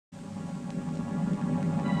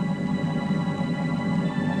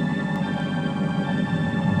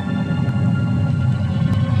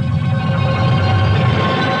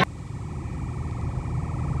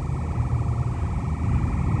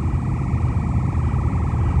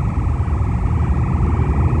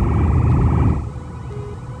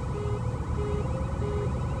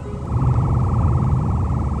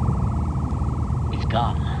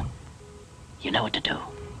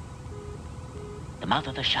mouth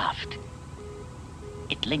of the shaft.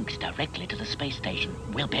 It links directly to the space station.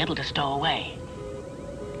 We'll be able to stow away.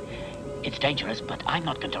 It's dangerous, but I'm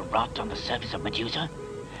not going to rot on the surface of Medusa.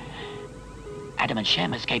 Adam and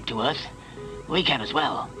Shem escaped to Earth. We can as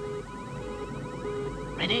well.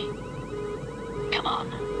 Ready? Come on.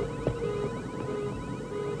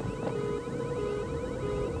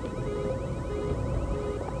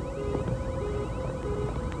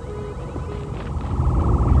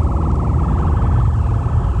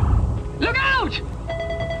 Look out!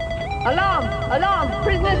 Alarm! Alarm!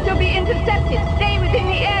 Prisoners to be intercepted. Stay within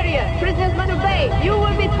the area. Prisoners must obey. You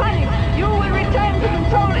will be punished. You will return to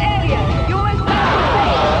control area. You must not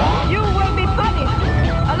obey. You will be punished.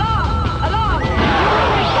 Alarm! Alarm! You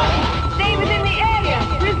will be punished. Stay within the area.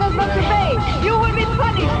 Prisoners must obey. You will be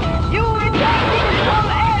punished. You will return to control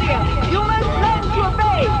area. You must learn to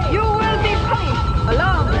obey. You will be punished.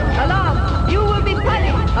 Alarm! Alarm! You will be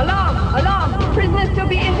punished. Alarm! Alarm! Prisoners to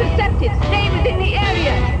be intercepted. Stay within the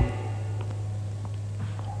area.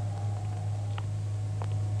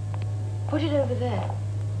 Put it over there.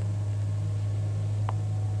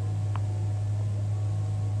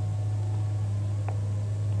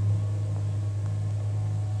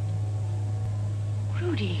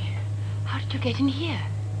 Rudy, how did you get in here?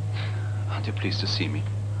 Aren't you pleased to see me?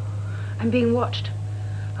 I'm being watched.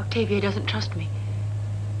 Octavia doesn't trust me.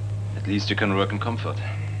 At least you can work in comfort.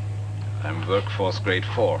 I'm workforce grade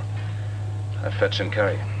 4. I fetch and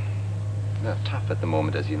carry. They're tough at the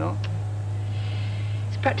moment, as you know.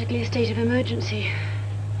 It's practically a state of emergency.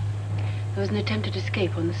 There was an attempted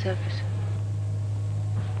escape on the surface.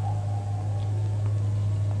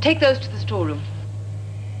 Take those to the storeroom.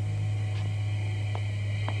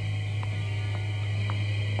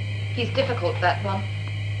 He's difficult, that one.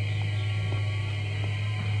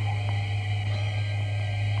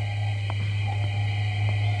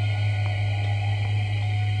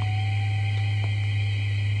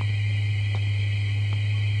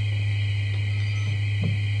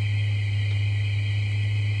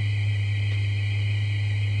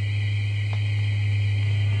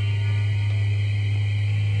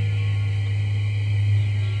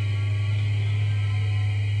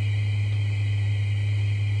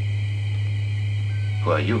 Who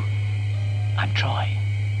are you? I'm Troy.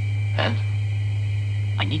 And?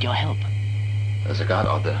 I need your help. There's a guard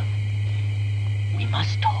out there. We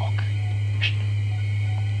must talk. Shh.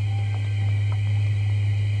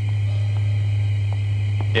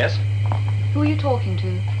 Yes? Who are you talking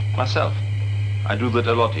to? Myself. I do that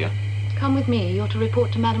a lot here. Come with me. You're to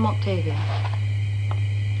report to Madame Octavia.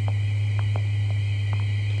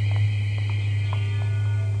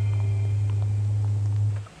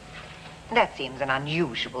 That seems an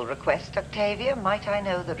unusual request, Octavia. Might I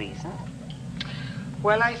know the reason?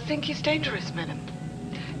 Well, I think he's dangerous, madam.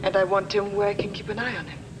 And I want him where I can keep an eye on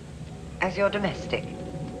him. As your domestic?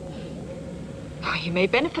 Oh, he may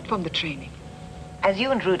benefit from the training. As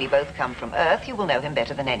you and Rudy both come from Earth, you will know him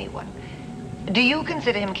better than anyone. Do you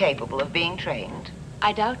consider him capable of being trained?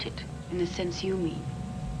 I doubt it, in the sense you mean.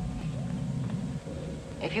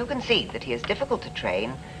 If you concede that he is difficult to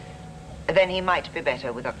train, then he might be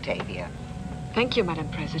better with Octavia. Thank you, Madam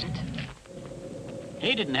President.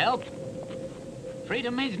 He didn't help.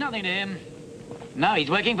 Freedom means nothing to him. Now he's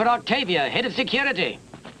working for Octavia, head of security.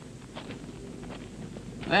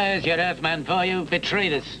 There's your Earthman for you.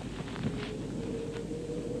 Betrayed us.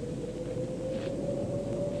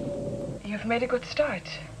 You've made a good start.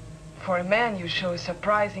 For a man, you show a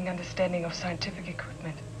surprising understanding of scientific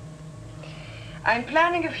equipment. I'm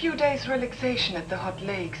planning a few days relaxation at the hot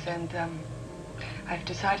lakes, and I've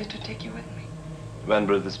decided to take you with me. When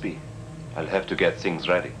will this be? I'll have to get things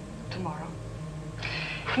ready. Tomorrow.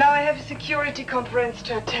 Now I have a security conference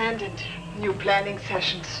to attend and new planning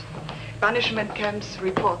sessions. Punishment camps,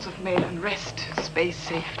 reports of male unrest, space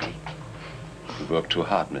safety. You work too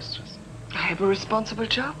hard, mistress. I have a responsible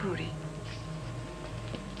job, Rudy.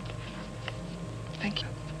 Thank you.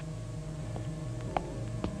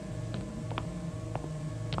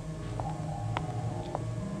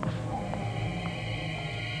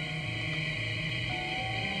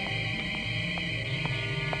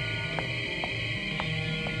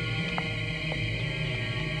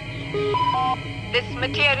 This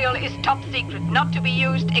material is top secret, not to be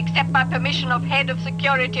used except by permission of head of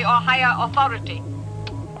security or higher authority.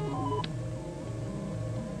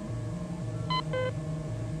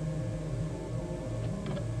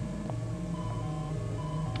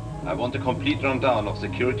 I want a complete rundown of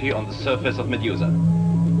security on the surface of Medusa.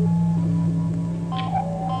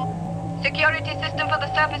 Security system for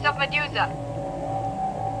the surface of Medusa.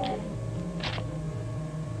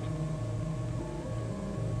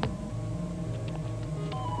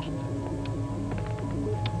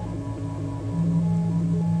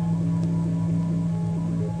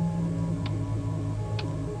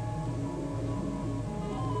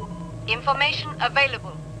 Information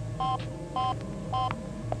available.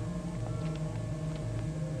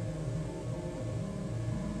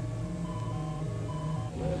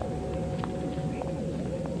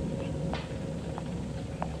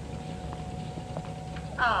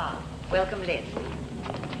 Ah, welcome, Liz.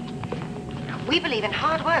 We believe in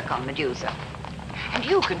hard work on Medusa. And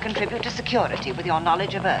you can contribute to security with your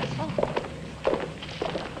knowledge of Earth.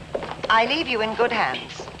 I leave you in good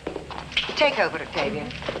hands. Take over, Octavia.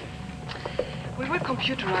 We will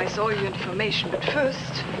computerize all your information, but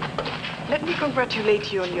first, let me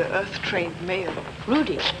congratulate you on your Earth-trained male.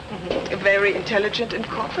 Rudy. Very intelligent and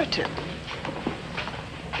cooperative.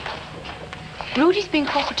 Rudy's being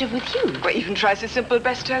cooperative with you. Well, even tries his simple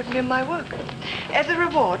best to help me in my work. As a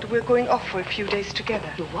reward, we're going off for a few days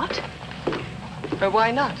together. You what? Why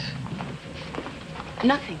not?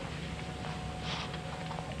 Nothing.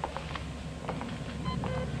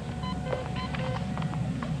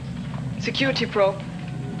 Security probe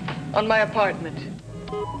on my apartment.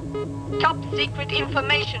 Top secret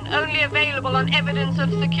information only available on evidence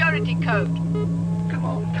of security code.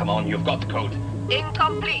 Come on, you've got the code.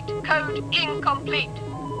 Incomplete. Code incomplete.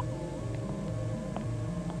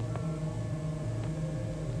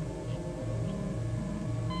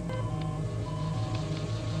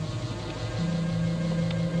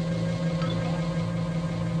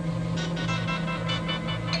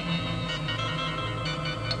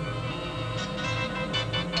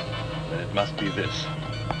 Then it must be this.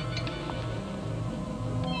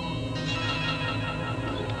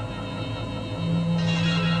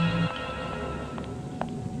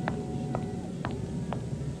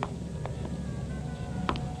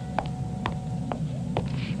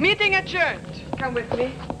 Meeting adjourned. Come with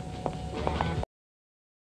me.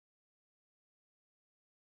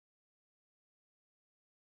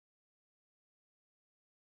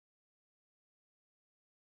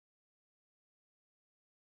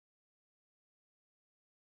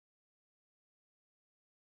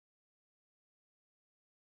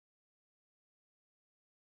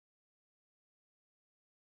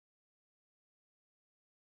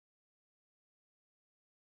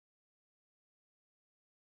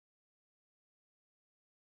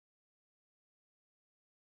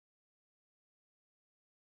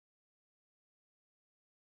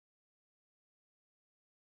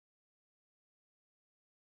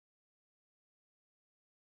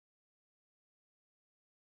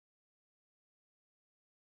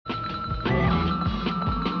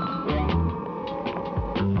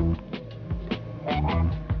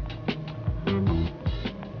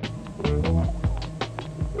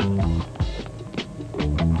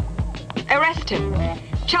 Arrest him.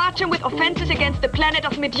 Charge him with offenses against the planet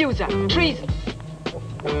of Medusa. Treason.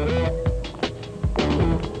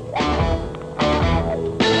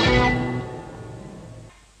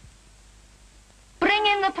 Bring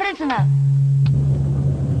in the prisoner.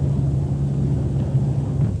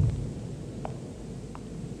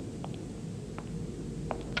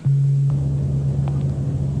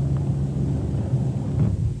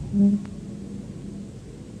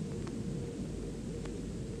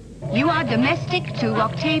 You are domestic to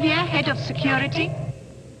Octavia, head of security?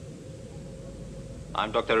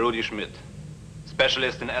 I'm Dr. Rudy Schmidt,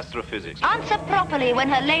 specialist in astrophysics. Answer properly when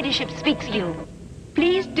her ladyship speaks to you.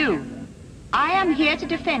 Please do. I am here to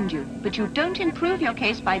defend you, but you don't improve your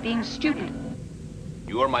case by being stupid.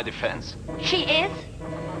 You are my defense. She is,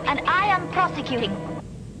 and I am prosecuting.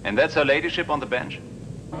 And that's her ladyship on the bench?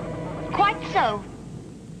 Quite so.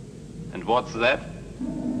 And what's that?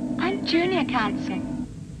 I'm junior counsel.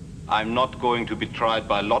 I'm not going to be tried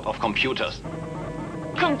by a lot of computers.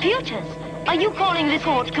 Computers? Are you calling this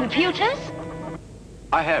court computers?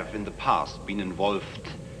 I have in the past been involved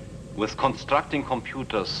with constructing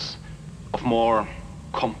computers of more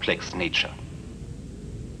complex nature.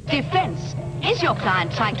 Defense. Is your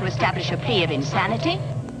client trying to establish a plea of insanity?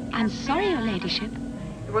 I'm sorry, your ladyship.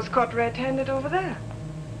 It was caught red-handed over there.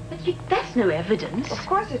 But that's no evidence. Of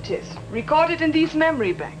course it is. Recorded in these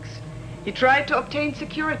memory banks. He tried to obtain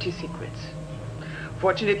security secrets.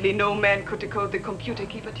 Fortunately, no man could decode the computer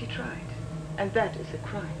key, but he tried. And that is a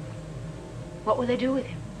crime. What will they do with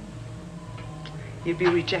him? He'll be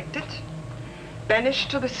rejected,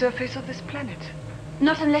 banished to the surface of this planet.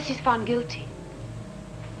 Not unless he's found guilty.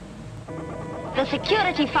 The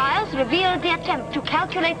security files revealed the attempt to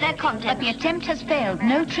calculate their contents. But the attempt has failed.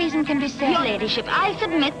 No treason can be said. Your ladyship, I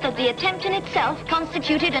submit that the attempt in itself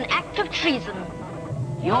constituted an act of treason.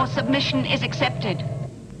 Your submission is accepted.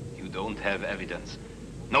 You don't have evidence.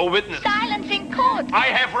 No witness. Silence in court! I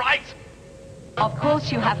have rights! Of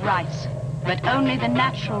course you have rights, but only the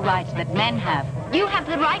natural rights that men have. You have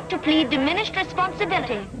the right to plead diminished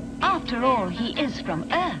responsibility. After all, he is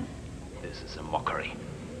from Earth. This is a mockery.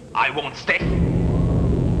 I won't stay.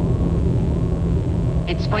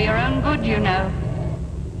 It's for your own good, you know.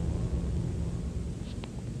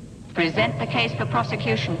 Present the case for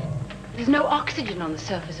prosecution. There's no oxygen on the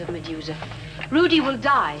surface of Medusa. Rudy will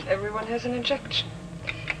die. Everyone has an injection.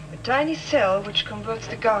 A tiny cell which converts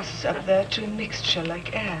the gases up there to a mixture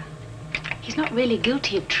like air. He's not really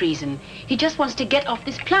guilty of treason. He just wants to get off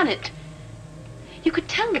this planet. You could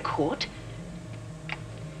tell the court.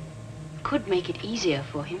 Could make it easier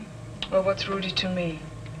for him. Well, what's Rudy to me?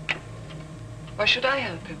 Why should I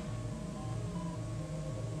help him?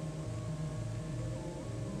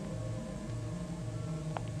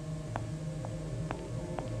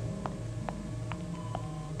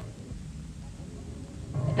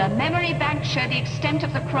 The memory banks show the extent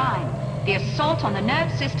of the crime. The assault on the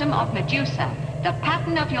nerve system of Medusa. The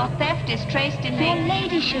pattern of your theft is traced in the... Your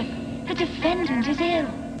ladyship, the defendant is ill.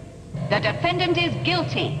 The defendant is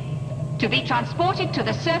guilty. To be transported to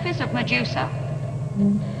the surface of Medusa.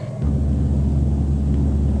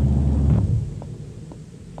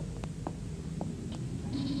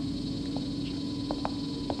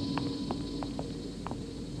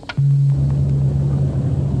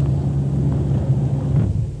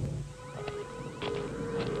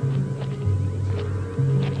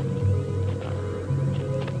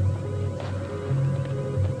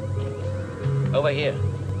 Over here.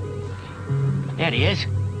 There he is.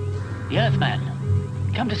 The Earthman.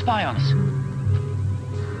 Come to spy on us.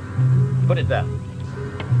 Put it there.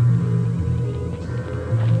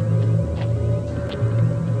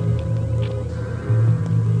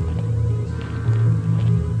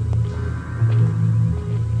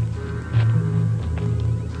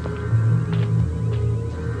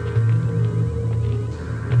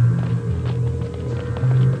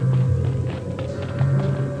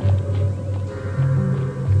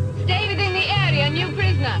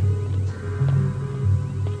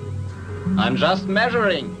 I'm just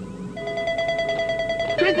measuring.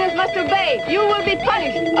 Prisoners must obey. You will be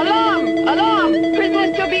punished. Alarm! Alarm!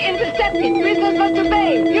 Prisoners to be intercepted. Prisoners must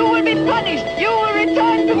obey. You will be punished. You will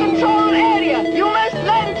return to control area. You must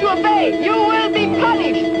learn to obey. You will be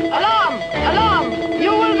punished. Alarm! Alarm!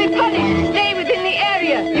 You will be punished. Stay within the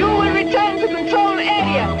area. You will return to control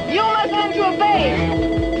area. You must learn to obey.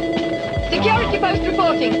 Security post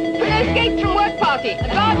reporting. Prisoner escaped from work party.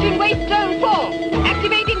 Advance in waste zone 4.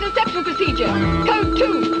 Activate interception procedure. Code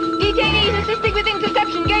 2. Detainees assisting with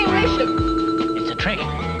interception gain ration. It's a trick.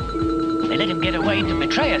 They let him get away to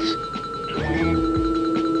betray us.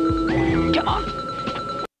 Come on.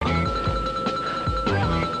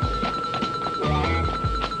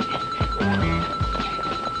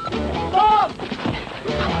 Stop!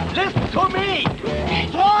 Listen to me!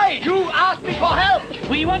 Why? You asked me for help!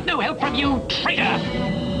 We want no help from you, traitor!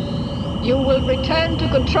 You will return to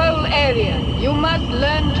control area. You must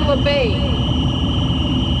learn to obey.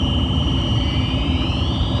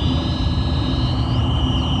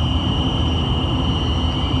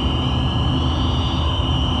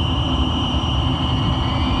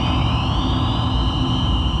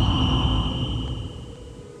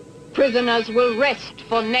 Prisoners will rest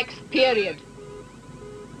for next period.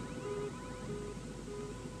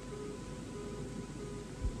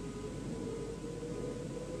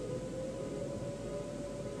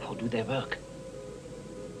 How do they work?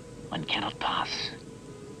 One cannot pass.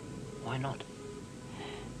 Why not?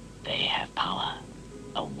 They have power.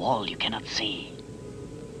 A wall you cannot see.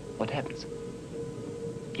 What happens?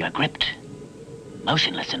 You are gripped,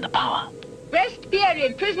 motionless in the power. Rest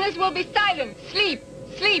period. Prisoners will be silent. Sleep.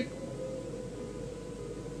 Sleep.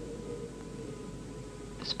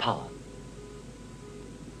 This power,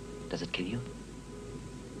 does it kill you?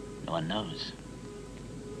 No one knows.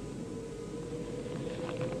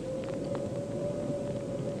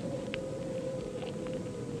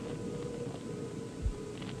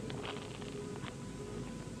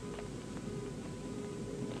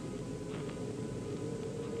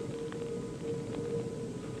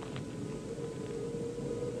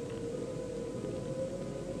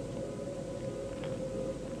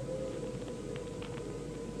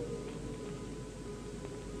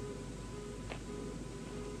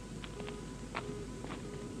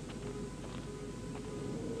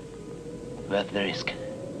 Worth the risk.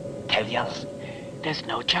 Tell the others. There's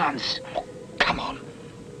no chance. Oh, come on.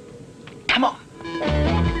 Come on.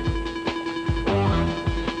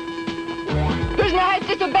 Prisoner has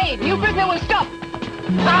disobeyed. New prisoner will stop.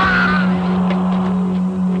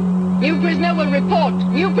 New prisoner will report.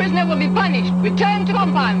 New prisoner will be punished. Return to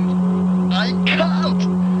compound. I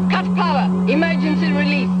can't. Cut power. Emergency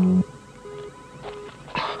release.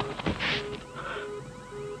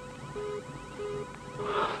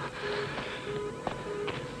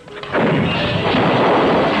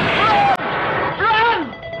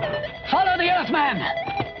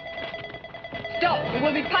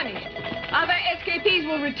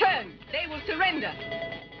 surrender.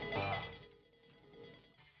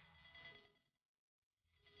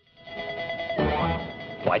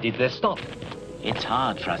 Why did they stop? It's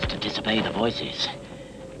hard for us to disobey the voices.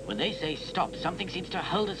 When they say stop, something seems to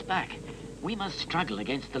hold us back. We must struggle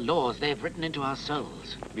against the laws they've written into our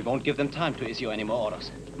souls. We won't give them time to issue any more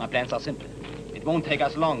orders. My plans are simple. It won't take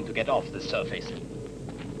us long to get off the surface.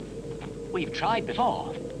 We've tried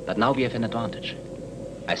before. But now we have an advantage.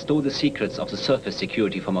 I stole the secrets of the surface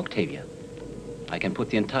security from Octavia. I can put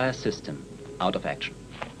the entire system out of action.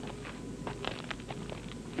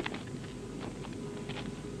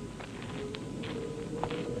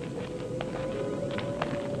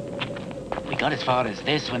 We got as far as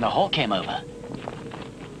this when the Hawk came over.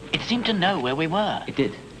 It seemed to know where we were. It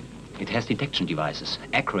did. It has detection devices,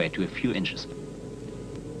 accurate to a few inches.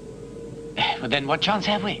 Well, then what chance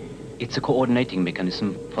have we? It's a coordinating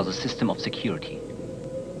mechanism for the system of security.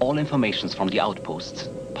 All informations from the outposts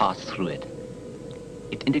pass through it.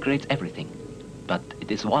 It integrates everything, but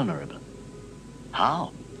it is vulnerable.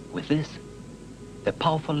 How? With this, the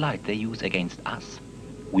powerful light they use against us,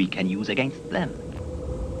 we can use against them.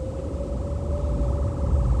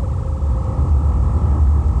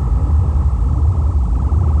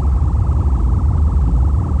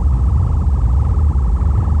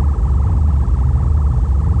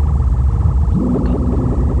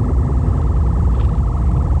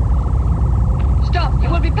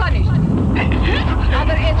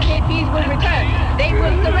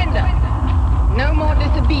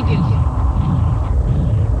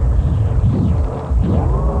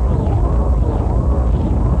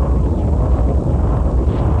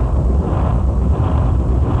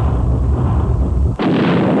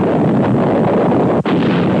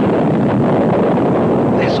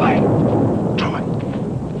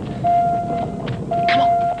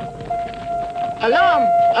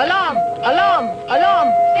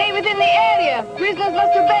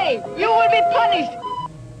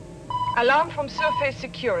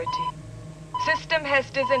 Security. System has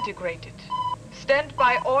disintegrated. Stand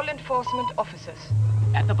by all enforcement officers.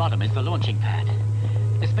 At the bottom is the launching pad.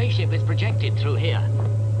 The spaceship is projected through here.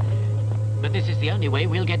 But this is the only way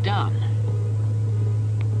we'll get down.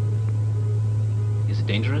 Is it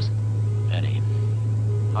dangerous? Very.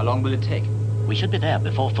 How long will it take? We should be there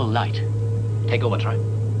before full light. Take over, Troy.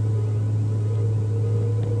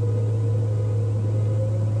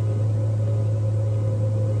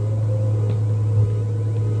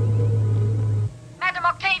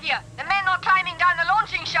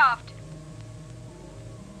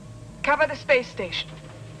 Cover the space station.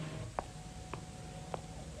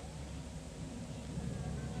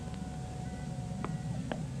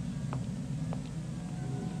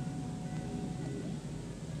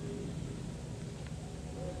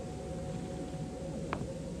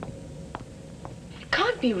 It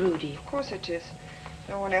can't be Rudy. Of course it is.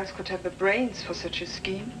 No one else could have the brains for such a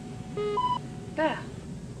scheme. There.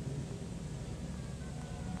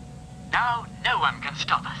 Now, no one can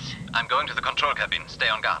stop us. I'm going to the control cabin. Stay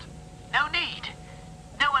on guard. No need.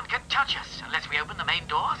 No one can touch us unless we open the main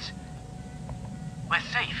doors. We're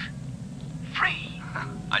safe. Free.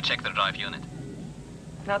 I'll check the drive unit.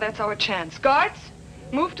 Now that's our chance. Guards,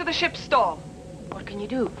 move to the ship's stall. What can you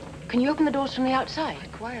do? Can you open the doors from the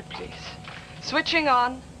outside? Quiet, please. Switching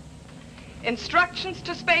on. Instructions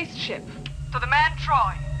to spaceship. To the man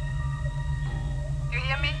Troy. You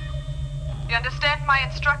hear me? You understand my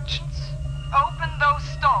instructions? Open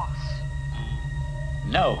those doors.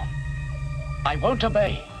 No. I won't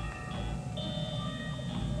obey.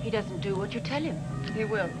 He doesn't do what you tell him. He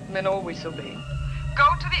will. Men always obey. Go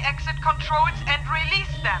to the exit controls and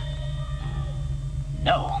release them.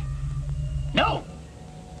 No. No!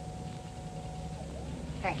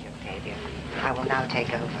 Thank you, Octavia. I will now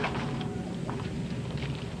take over.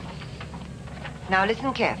 Now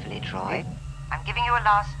listen carefully, Troy. I'm giving you a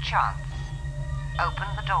last chance. Open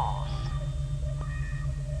the doors.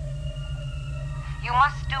 You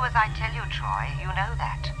must do as I tell you, Troy. You know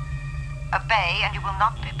that. Obey and you will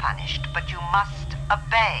not be punished, but you must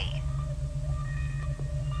obey.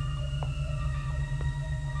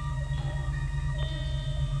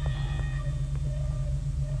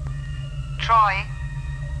 Troy,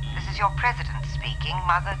 this is your president speaking,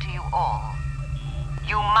 mother to you all.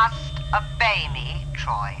 You must obey me,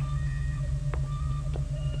 Troy.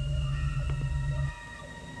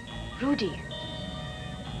 Rudy.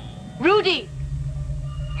 Rudy!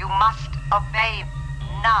 You must obey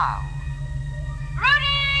now.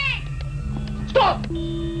 Rudy! Stop!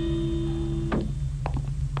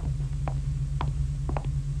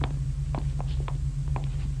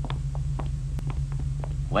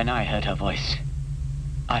 When I heard her voice,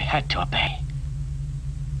 I had to obey.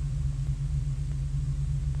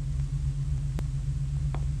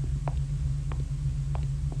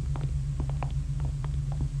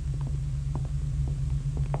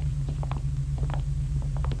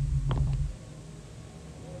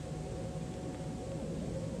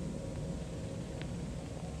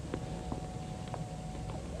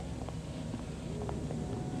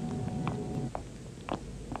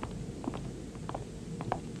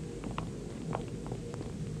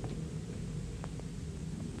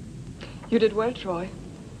 You did well, Troy.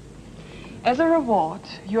 As a reward,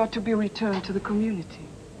 you are to be returned to the community.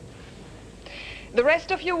 The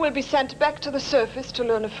rest of you will be sent back to the surface to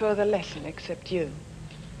learn a further lesson, except you.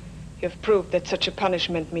 You have proved that such a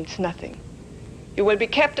punishment means nothing. You will be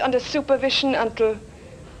kept under supervision until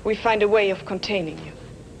we find a way of containing you.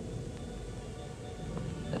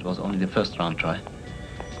 That was only the first round, Troy.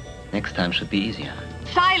 Next time should be easier.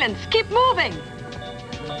 Silence! Keep moving!